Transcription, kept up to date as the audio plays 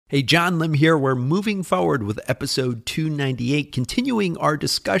Hey, John Lim here. We're moving forward with episode 298, continuing our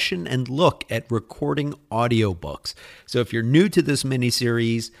discussion and look at recording audiobooks. So if you're new to this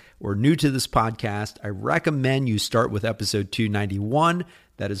mini-series or new to this podcast, I recommend you start with episode 291.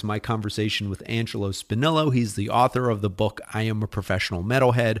 That is my conversation with Angelo Spinillo. He's the author of the book, I Am a Professional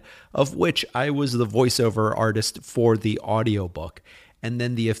Metalhead, of which I was the voiceover artist for the audiobook. And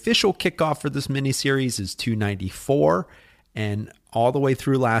then the official kickoff for this mini-series is 294. And all the way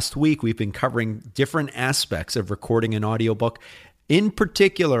through last week, we've been covering different aspects of recording an audiobook. In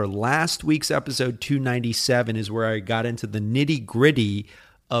particular, last week's episode 297 is where I got into the nitty-gritty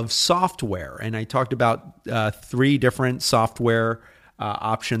of software. And I talked about three different software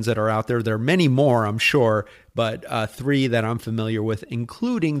options that are out there. There are many more, I'm sure, but three that I'm familiar with,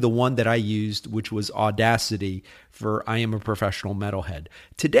 including the one that I used, which was Audacity for I Am a Professional Metalhead.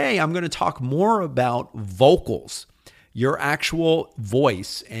 Today, I'm going to talk more about vocals, your actual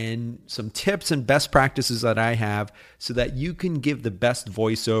voice, and some tips and best practices that I have so that you can give the best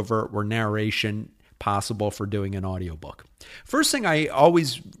voiceover or narration possible for doing an audiobook. First thing I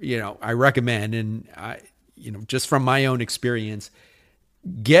always, I recommend, and just from my own experience,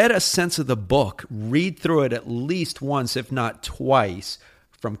 get a sense of the book, read through it at least once, if not twice,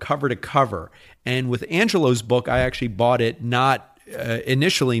 from cover to cover. And with Angelo's book, I actually bought it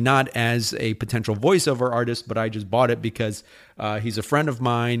initially not as a potential voiceover artist, but I just bought it because he's a friend of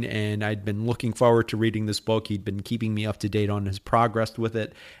mine and I'd been looking forward to reading this book. He'd been keeping me up to date on his progress with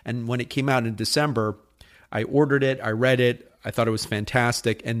it. And when it came out in December, I ordered it, I read it, I thought it was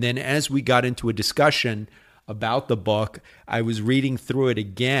fantastic. And then as we got into a discussion about the book, I was reading through it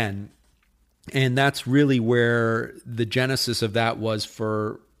again. And that's really where the genesis of that was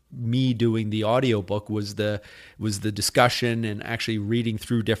for me doing the audiobook was the discussion and actually reading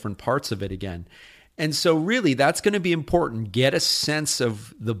through different parts of it again. And so really that's going to be important. Get a sense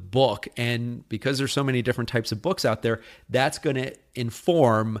of the book. And because there's so many different types of books out there, that's going to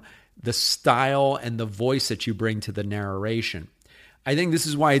inform the style and the voice that you bring to the narration. I think this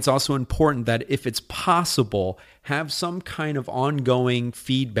is why it's also important that if it's possible, have some kind of ongoing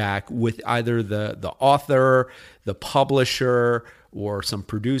feedback with either the author, the publisher, or some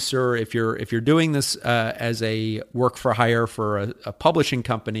producer. If you're doing this as a work for hire for a publishing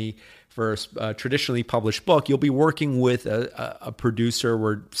company for a traditionally published book, you'll be working with a producer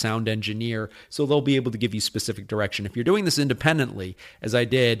or sound engineer, so they'll be able to give you specific direction. If you're doing this independently, as I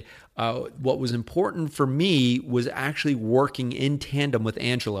did, what was important for me was actually working in tandem with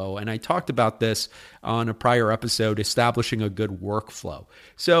Angelo. And I talked about this on a prior episode, establishing a good workflow.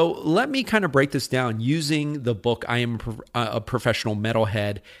 So let me kind of break this down using the book, I Am a Professional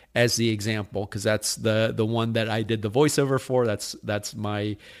Metalhead, as the example, because that's the one that I did the voiceover for. That's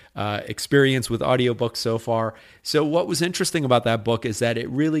my experience with audiobooks so far. So what was interesting about that book is that it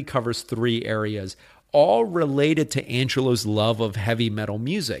really covers three areas, all related to Angelo's love of heavy metal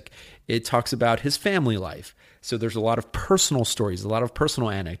music. It talks about his family life. So there's a lot of personal stories, a lot of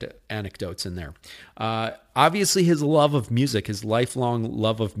personal anecdotes in there. Obviously, his love of music, his lifelong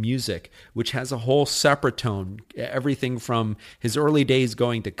love of music, which has a whole separate tone. Everything from his early days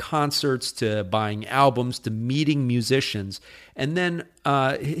going to concerts, to buying albums, to meeting musicians. And then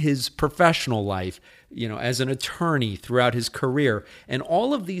his professional life, as an attorney throughout his career. And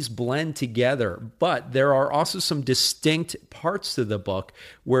all of these blend together, but there are also some distinct parts to the book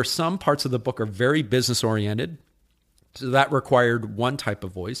where some parts of the book are very business-oriented, so that required one type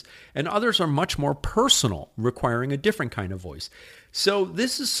of voice, and others are much more personal, requiring a different kind of voice. So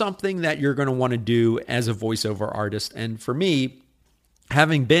this is something that you're going to want to do as a voiceover artist. And for me,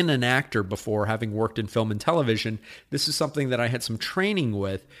 having been an actor before, having worked in film and television, this is something that I had some training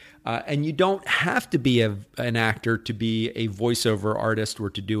with. And you don't have to be an actor to be a voiceover artist or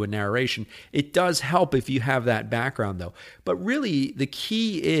to do a narration. It does help if you have that background, though. But really, the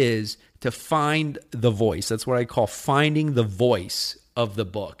key is to find the voice. That's what I call finding the voice of the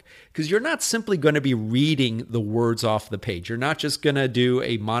book. Because you're not simply going to be reading the words off the page. You're not just going to do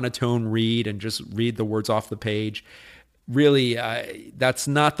a monotone read and just read the words off the page. Really, that's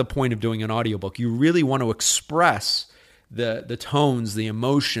not the point of doing an audiobook. You really want to express the tones, the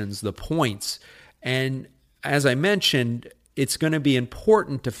emotions, the points. And as I mentioned, it's going to be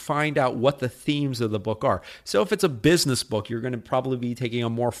important to find out what the themes of the book are. So if it's a business book, you're going to probably be taking a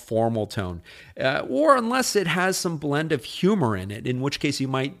more formal tone. Or unless it has some blend of humor in it, in which case you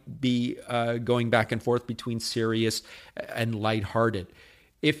might be going back and forth between serious and lighthearted.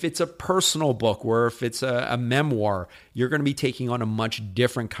 If it's a personal book, or if it's a memoir, you're going to be taking on a much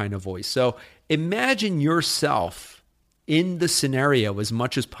different kind of voice. So imagine yourself in the scenario as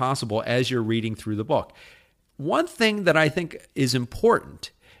much as possible as you're reading through the book. One thing that I think is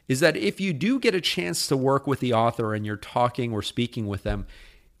important is that if you do get a chance to work with the author and you're talking or speaking with them,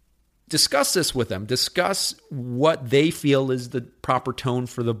 discuss this with them. Discuss what they feel is the proper tone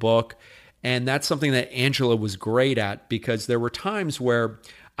for the book. And that's something that Angelo was great at, because there were times where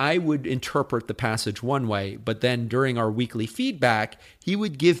I would interpret the passage one way, but then during our weekly feedback, he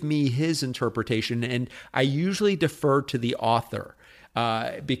would give me his interpretation, and I usually defer to the author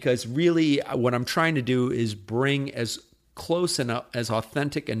because really what I'm trying to do is bring as close and as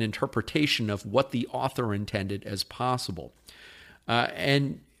authentic an interpretation of what the author intended as possible.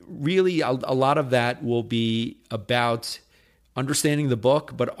 And really, a lot of that will be about understanding the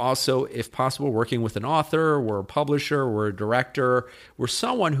book, but also, if possible, working with an author or a publisher or a director or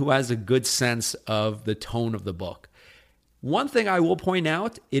someone who has a good sense of the tone of the book. One thing I will point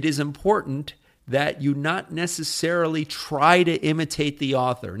out, it is important that you not necessarily try to imitate the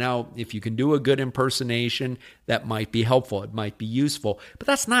author. Now, if you can do a good impersonation, that might be helpful. It might be useful, but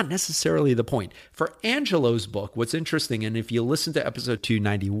that's not necessarily the point. For Angelo's book, what's interesting, and if you listen to episode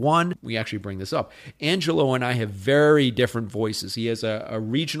 291, we actually bring this up. Angelo and I have very different voices. He has a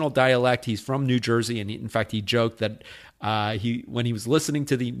regional dialect. He's from New Jersey, and in fact, he joked that when he was listening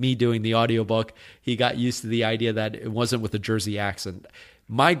to me doing the audiobook, he got used to the idea that it wasn't with a Jersey accent.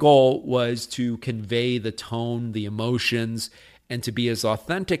 My goal was to convey the tone, the emotions, and to be as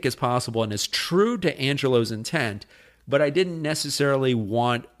authentic as possible and as true to Angelo's intent, but I didn't necessarily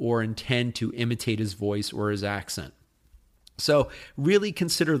want or intend to imitate his voice or his accent. So really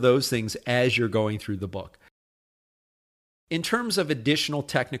consider those things as you're going through the book. In terms of additional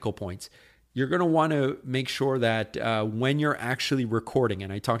technical points, you're going to want to make sure that when you're actually recording,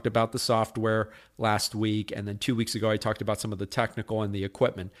 and I talked about the software last week, and then 2 weeks ago I talked about some of the technical and the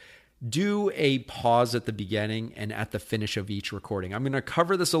equipment, do a pause at the beginning and at the finish of each recording. I'm going to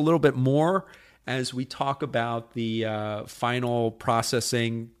cover this a little bit more as we talk about the final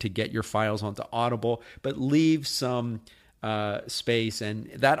processing to get your files onto Audible, but leave some space, and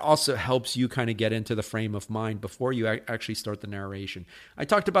that also helps you kind of get into the frame of mind before you actually start the narration. I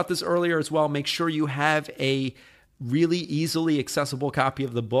talked about this earlier as well. Make sure you have a really easily accessible copy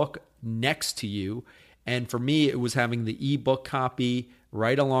of the book next to you. And for me, it was having the ebook copy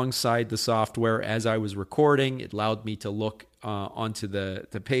right alongside the software as I was recording. It allowed me to look onto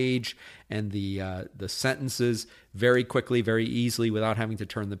the page and the sentences very quickly, very easily without having to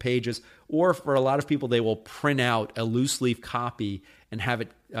turn the pages. Or for a lot of people, they will print out a loose leaf copy and have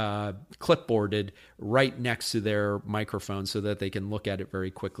it clipboarded right next to their microphone so that they can look at it very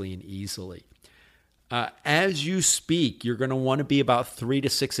quickly and easily. As you speak, you're going to want to be about 3 to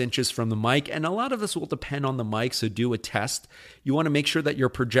 6 inches from the mic, and a lot of this will depend on the mic, so do a test. You want to make sure that you're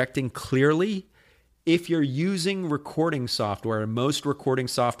projecting clearly. If you're using recording software, and most recording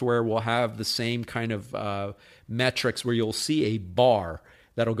software will have the same kind of metrics where you'll see a bar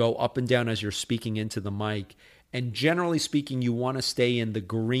that'll go up and down as you're speaking into the mic, and generally speaking, you want to stay in the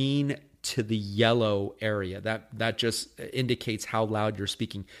green to the yellow area. That just indicates how loud you're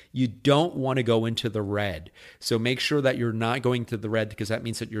speaking. You don't want to go into the red. So make sure that you're not going to the red, because that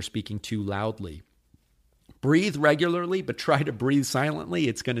means that you're speaking too loudly. Breathe regularly, but try to breathe silently.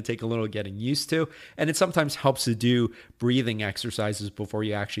 It's going to take a little getting used to, and it sometimes helps to do breathing exercises before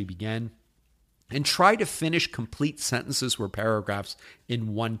you actually begin. And try to finish complete sentences or paragraphs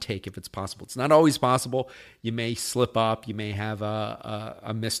in one take if it's possible. It's not always possible. You may slip up. You may have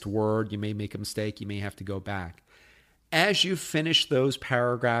a missed word. You may make a mistake. You may have to go back. As you finish those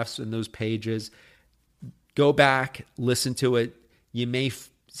paragraphs and those pages, go back, listen to it. You may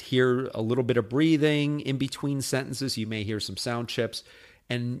hear a little bit of breathing in between sentences. You may hear some sound chips.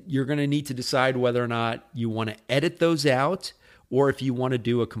 And you're going to need to decide whether or not you want to edit those out, or if you want to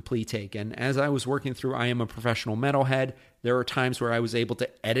do a complete take. And as I was working through I Am a Professional Metalhead, there were times where I was able to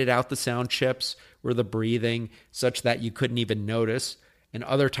edit out the sound chips or the breathing such that you couldn't even notice, and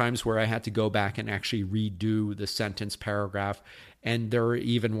other times where I had to go back and actually redo the sentence paragraph. And there were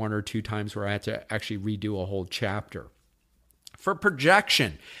even 1 or 2 times where I had to actually redo a whole chapter. For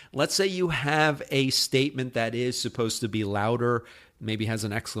projection, let's say you have a statement that is supposed to be louder, maybe has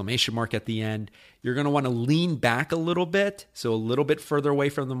an exclamation mark at the end. You're going to want to lean back a little bit, so a little bit further away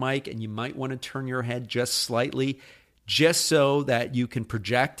from the mic, and you might want to turn your head just slightly, just so that you can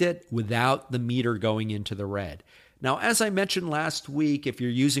project it without the meter going into the red. Now, as I mentioned last week, if you're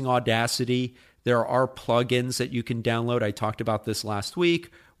using Audacity, there are plugins that you can download. I talked about this last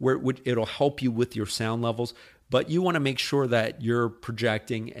week, where it'll help you with your sound levels. But you want to make sure that you're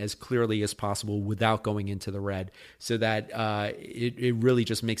projecting as clearly as possible without going into the red, so that it really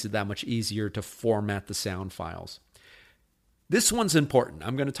just makes it that much easier to format the sound files. This one's important.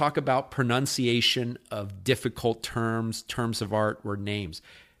 I'm going to talk about pronunciation of difficult terms, terms of art, or names.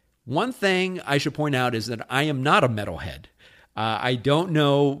 One thing I should point out is that I am not a metalhead. I don't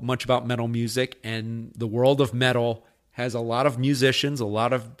know much about metal music, and the world of metal has a lot of musicians, a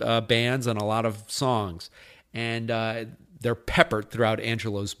lot of bands, and a lot of songs. And they're peppered throughout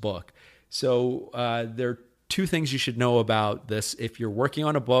Angelo's book. So there are two things you should know about this. If you're working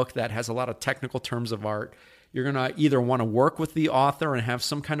on a book that has a lot of technical terms of art, you're going to either want to work with the author and have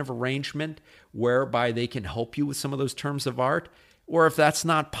some kind of arrangement whereby they can help you with some of those terms of art. Or if that's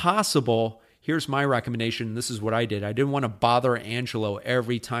not possible, here's my recommendation. This is what I did. I didn't want to bother Angelo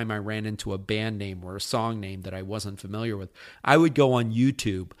every time I ran into a band name or a song name that I wasn't familiar with. I would go on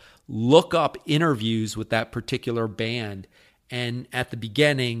YouTube, look up interviews with that particular band, and at the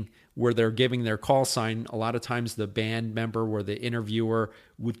beginning, where they're giving their call sign, a lot of times the band member or the interviewer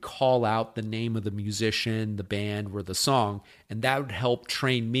would call out the name of the musician, the band, or the song, and that would help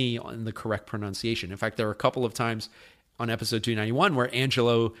train me on the correct pronunciation. In fact, there are a couple of times on episode 291 where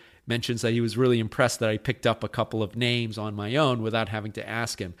Angelo mentions that he was really impressed that I picked up a couple of names on my own without having to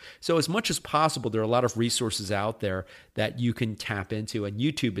ask him. So as much as possible, there are a lot of resources out there that you can tap into, and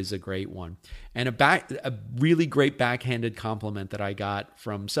YouTube is a great one. And a really great backhanded compliment that I got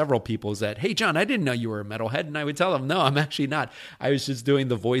from several people is that, hey, John, I didn't know you were a metalhead. And I would tell them, no, I'm actually not. I was just doing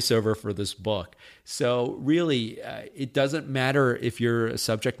the voiceover for this book. So really, it doesn't matter if you're a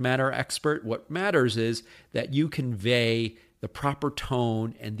subject matter expert. What matters is that you convey the proper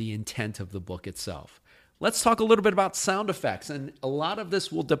tone and the intent of the book itself. Let's talk a little bit about sound effects. And a lot of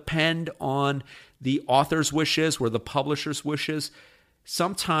this will depend on the author's wishes or the publisher's wishes.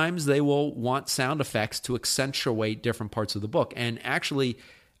 Sometimes they will want sound effects to accentuate different parts of the book. And actually,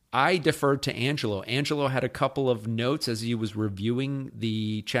 I deferred to Angelo. Angelo had a couple of notes as he was reviewing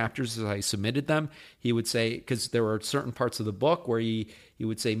the chapters as I submitted them. He would say, because there were certain parts of the book where he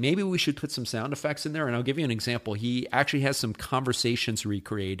would say, maybe we should put some sound effects in there. And I'll give you an example. He actually has some conversations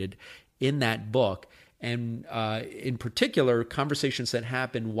recreated in that book. And in particular, conversations that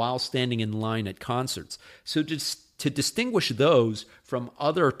happen while standing in line at concerts. So to distinguish those from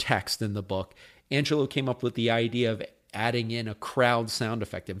other text in the book, Angelo came up with the idea of adding in a crowd sound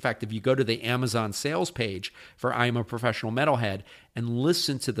effect. In fact, if you go to the Amazon sales page for I Am a Professional Metalhead and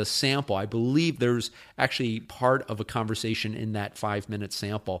listen to the sample, I believe there's actually part of a conversation in that 5-minute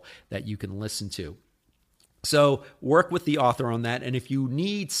sample that you can listen to. So work with the author on that. And if you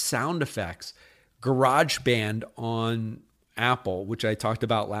need sound effects, GarageBand on Apple, which I talked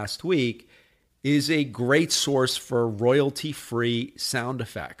about last week, is a great source for royalty-free sound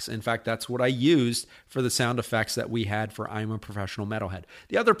effects. In fact, that's what I used for the sound effects that we had for I'm a Professional Metalhead.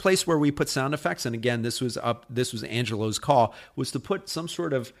 The other place where we put sound effects, and again, this was Angelo's call, was to put some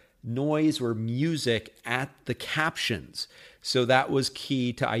sort of noise or music at the captions. So that was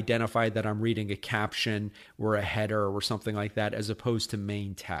key to identify that I'm reading a caption or a header or something like that, as opposed to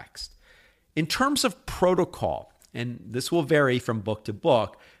main text. In terms of protocol, and this will vary from book to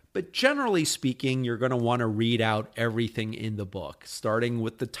book, but generally speaking, you're going to want to read out everything in the book, starting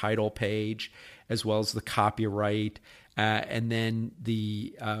with the title page, as well as the copyright, and then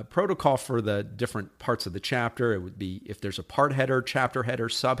the protocol for the different parts of the chapter. It would be if there's a part header, chapter header,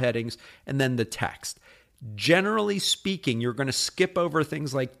 subheadings, and then the text. Generally speaking, you're going to skip over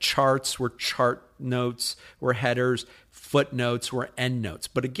things like charts or chart notes or headers, footnotes or endnotes.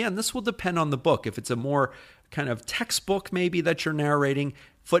 But again, this will depend on the book. If it's a more kind of textbook maybe that you're narrating,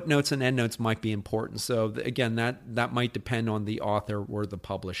 footnotes and endnotes might be important. So again, that might depend on the author or the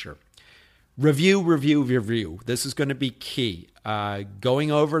publisher. Review. This is going to be key.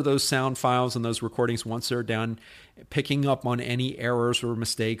 Going over those sound files and those recordings once they're done, picking up on any errors or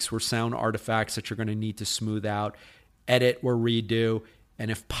mistakes or sound artifacts that you're going to need to smooth out, edit or redo, and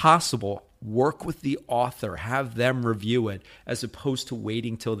if possible, work with the author, have them review it as opposed to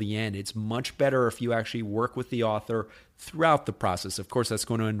waiting till the end. It's much better if you actually work with the author throughout the process. Of course, that's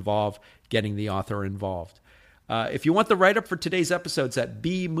going to involve getting the author involved. If you want the write-up for today's episodes at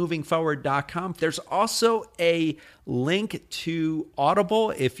bemovingforward.com, there's also a link to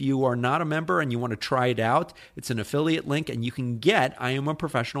Audible if you are not a member and you want to try it out. It's an affiliate link, and you can get I Am a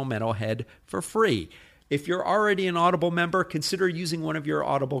Professional Metalhead for free. If you're already an Audible member, consider using one of your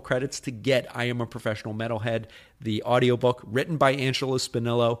Audible credits to get I Am a Professional Metalhead, the audiobook written by Angelo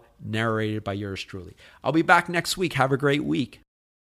Spinello, narrated by yours truly. I'll be back next week. Have a great week.